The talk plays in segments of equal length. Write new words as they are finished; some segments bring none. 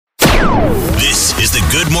This is the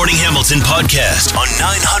Good Morning Hamilton podcast on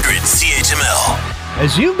 900 CHML.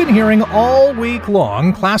 As you've been hearing all week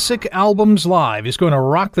long, Classic Albums Live is going to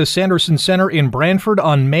rock the Sanderson Center in Brantford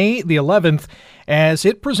on May the 11th as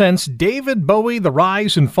it presents David Bowie, The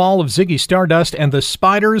Rise and Fall of Ziggy Stardust, and The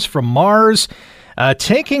Spiders from Mars.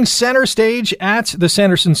 Taking center stage at the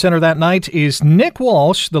Sanderson Center that night is Nick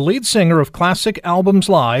Walsh, the lead singer of Classic Albums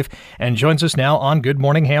Live, and joins us now on Good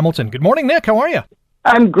Morning Hamilton. Good morning, Nick. How are you?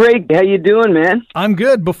 I'm great. How you doing, man? I'm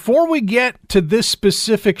good. Before we get to this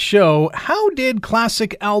specific show, how did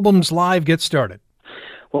Classic Albums Live get started?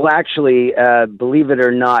 Well, actually, believe it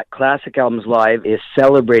or not, Classic Albums Live is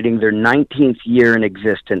celebrating their 19th year in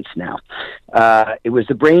existence now. It was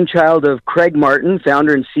the brainchild of Craig Martin,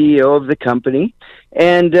 founder and CEO of the company.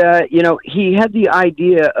 And, he had the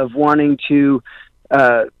idea of wanting to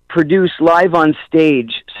produce live on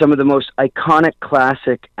stage some of the most iconic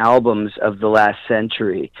classic albums of the last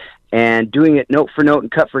century, and doing it note for note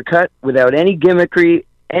and cut for cut without any gimmickry,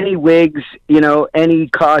 any wigs, any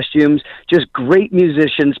costumes, just great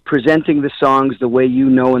musicians presenting the songs the way you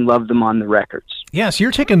know and love them on the records. Yes,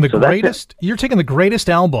 you're taking the greatest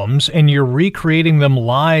albums and you're recreating them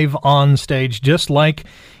live on stage, just like,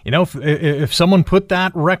 if someone put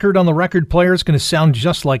that record on the record player, it's going to sound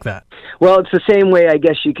just like that. Well, it's the same way I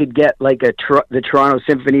guess you could get like the Toronto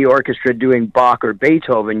Symphony Orchestra doing Bach or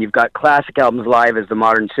Beethoven. You've got Classic Albums Live as the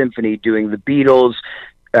Modern Symphony doing the Beatles,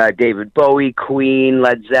 David Bowie, Queen,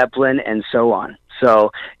 Led Zeppelin, and so on.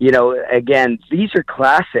 So, again, these are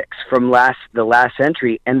classics from the last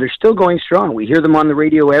century, and they're still going strong. We hear them on the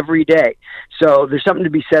radio every day. So there's something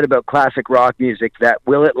to be said about classic rock music that,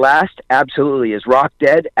 will it last? Absolutely. Is rock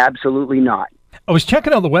dead? Absolutely not. I was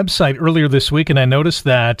checking out the website earlier this week, and I noticed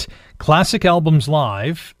that Classic Albums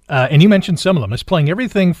Live, and you mentioned some of them, is playing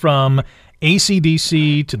everything from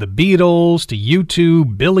AC/DC to the Beatles to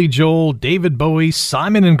U2, Billy Joel, David Bowie,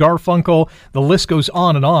 Simon and Garfunkel. The list goes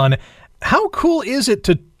on and on. How cool is it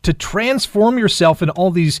to transform yourself in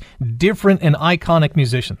all these different and iconic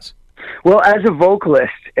musicians? Well, as a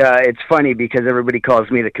vocalist, it's funny because everybody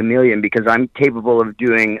calls me the chameleon because I'm capable of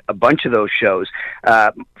doing a bunch of those shows.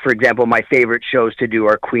 For example, my favorite shows to do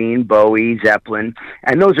are Queen, Bowie, Zeppelin,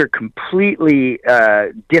 and those are completely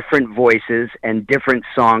different voices and different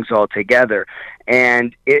songs altogether.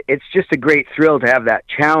 And it's just a great thrill to have that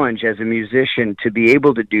challenge as a musician to be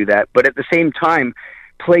able to do that. But at the same time,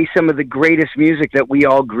 play some of the greatest music that we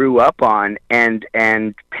all grew up on and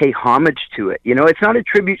pay homage to it. It's not a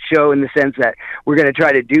tribute show in the sense that we're going to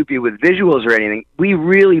try to dupe you with visuals or anything. We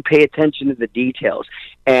really pay attention to the details.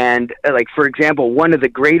 And like, for example, one of the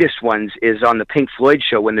greatest ones is on the Pink Floyd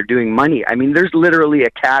show when they're doing Money. I mean, there's literally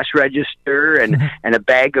a cash register and a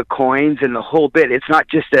bag of coins and the whole bit. It's not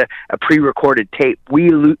just a pre-recorded tape.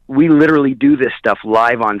 We literally do this stuff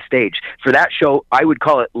live on stage. For that show, I would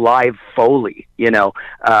call it live Foley,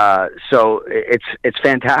 so it's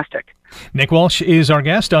fantastic. Nick Walsh is our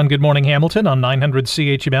guest on Good Morning Hamilton on 900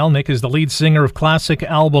 CHML. Nick is the lead singer of Classic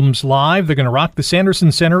Albums Live. They're going to rock the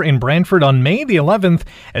Sanderson Center in Brantford on May the 11th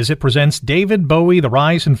as it presents David Bowie, The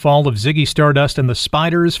Rise and Fall of Ziggy Stardust, and The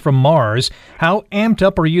Spiders from Mars. How amped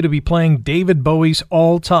up are you to be playing David Bowie's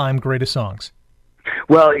all-time greatest songs?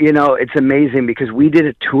 Well, it's amazing because we did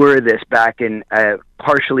a tour of this back in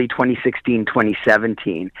partially 2016,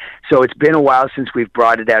 2017. So it's been a while since we've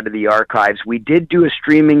brought it out of the archives. We did do a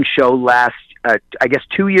streaming show last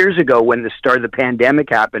 2 years ago when the start of the pandemic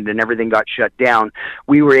happened and everything got shut down.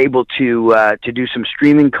 We were able to do some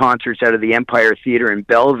streaming concerts out of the Empire Theater in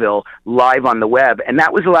Belleville live on the web. And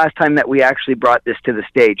that was the last time that we actually brought this to the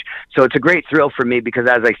stage. So it's a great thrill for me because,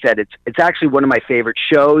 as I said, it's actually one of my favorite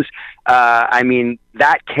shows.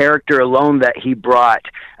 That character alone that he brought,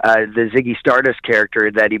 the Ziggy Stardust character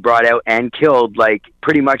that he brought out and killed, like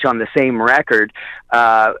pretty much on the same record,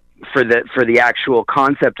 for the actual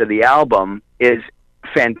concept of the album is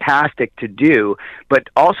fantastic to do. But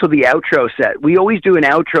also the outro set. We always do an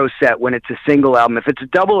outro set when it's a single album. If it's a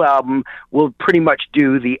double album, we'll pretty much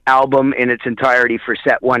do the album in its entirety for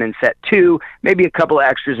set 1 and set 2, maybe a couple of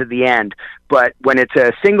extras at the end. But when it's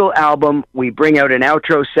a single album, we bring out an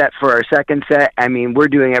outro set for our second set. I mean, we're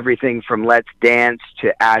doing everything from Let's Dance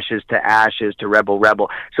to Ashes to Rebel Rebel.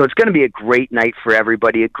 So it's going to be a great night for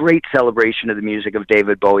everybody, a great celebration of the music of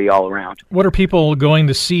David Bowie all around. What are people going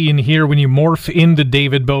to see and hear when you morph into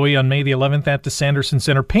David Bowie on May the 11th at the Sanderson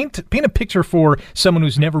Center? Paint a picture for someone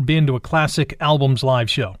who's never been to a Classic Albums Live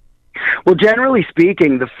show. Well, generally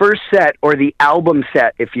speaking, the first set, or the album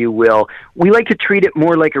set, if you will, we like to treat it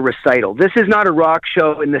more like a recital. This is not a rock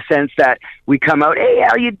show in the sense that we come out, hey,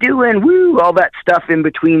 how you doing? Woo, all that stuff in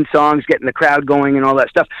between songs, getting the crowd going and all that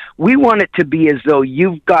stuff. We want it to be as though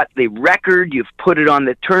you've got the record, you've put it on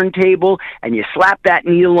the turntable, and you slap that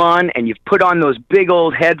needle on, and you've put on those big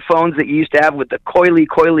old headphones that you used to have with the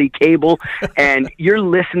coily cable, and you're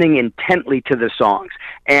listening intently to the songs.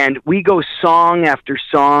 And we go song after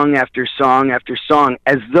song after song after song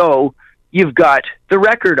as though you've got the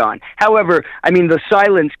record on. However, I mean, the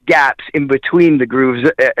silence gaps in between the grooves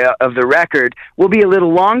of the record will be a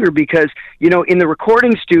little longer because, you know, in the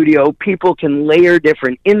recording studio, people can layer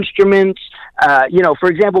different instruments. You know, for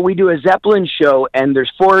example, we do a Zeppelin show and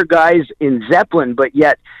there's 4 guys in Zeppelin, but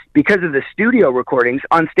yet because of the studio recordings,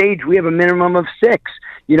 on stage we have a minimum of 6.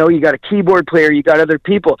 You know, you got a keyboard player, you got other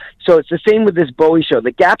people. So it's the same with this Bowie show.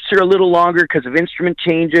 The gaps are a little longer because of instrument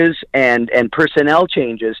changes and personnel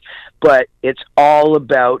changes, but it's all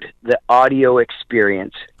about the audio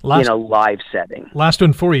experience in a live setting. Last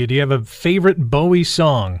one for you. Do you have a favorite Bowie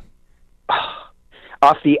song?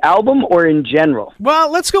 Off the album or in general? Well,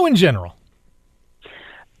 let's go in general.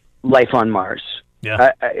 Life on Mars.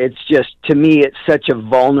 Yeah. It's just, to me, it's such a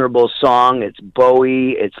vulnerable song. It's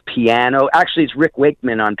Bowie, it's piano. Actually, it's Rick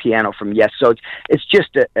Wakeman on piano from Yes. So it's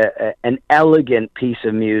just an elegant piece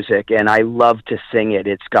of music, and I love to sing it.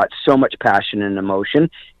 It's got so much passion and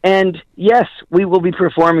emotion. And yes, we will be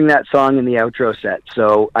performing that song in the outro set.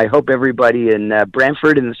 So I hope everybody in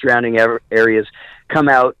Brantford and the surrounding areas come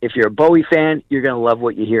out. If you're a Bowie fan, you're going to love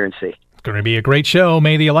what you hear and see. Going to be a great show,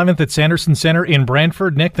 May the 11th at Sanderson Center in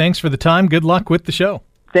Brantford. Nick, thanks for the time. Good luck with the show.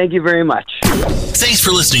 Thank you very much. Thanks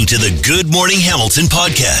for listening to the Good Morning Hamilton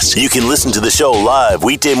podcast. You can listen to the show live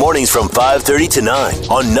weekday mornings from 5:30 to 9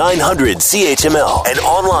 on 900 CHML and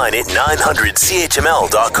online at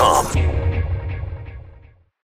 900CHML.com.